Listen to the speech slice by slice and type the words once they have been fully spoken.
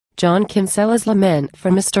John Kinsella's Lament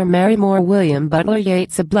for Mr. Marrymore. William Butler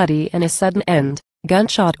Yeats. A bloody and a sudden end,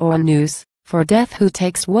 gunshot or a noose, for death who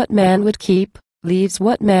takes what man would keep, leaves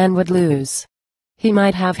what man would lose. He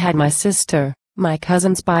might have had my sister, my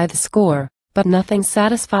cousins by the score, but nothing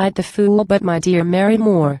satisfied the fool but my dear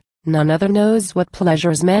Marrymore. None other knows what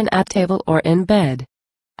pleasures men at table or in bed.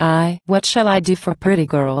 What shall I do for pretty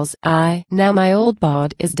girls? Now my old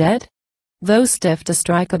bawd is dead? Though stiff to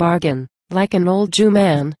strike a bargain, like an old Jew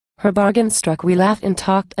man, her bargain struck. We laughed and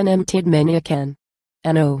talked and emptied many a can.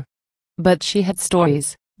 And oh, but she had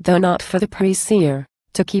stories, though not for the pre-seer,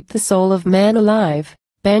 to keep the soul of man alive,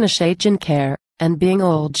 banish age and care, and being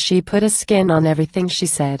old she put a skin on everything she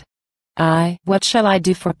said. What shall I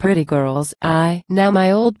do for pretty girls? Now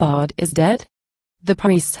my old bawd is dead? The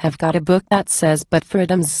priests have got a book that says but for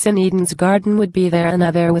Adam's sin Eden's garden would be there and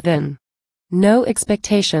there within. No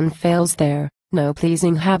expectation fails there, no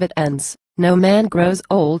pleasing habit ends, no man grows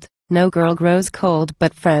old, no girl grows cold,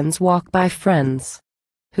 but friends walk by friends.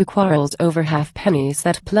 Who quarrels over halfpennies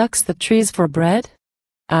that plucks the trees for bread?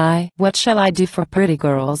 What shall I do for pretty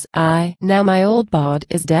girls? Now my old bawd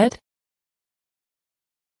is dead?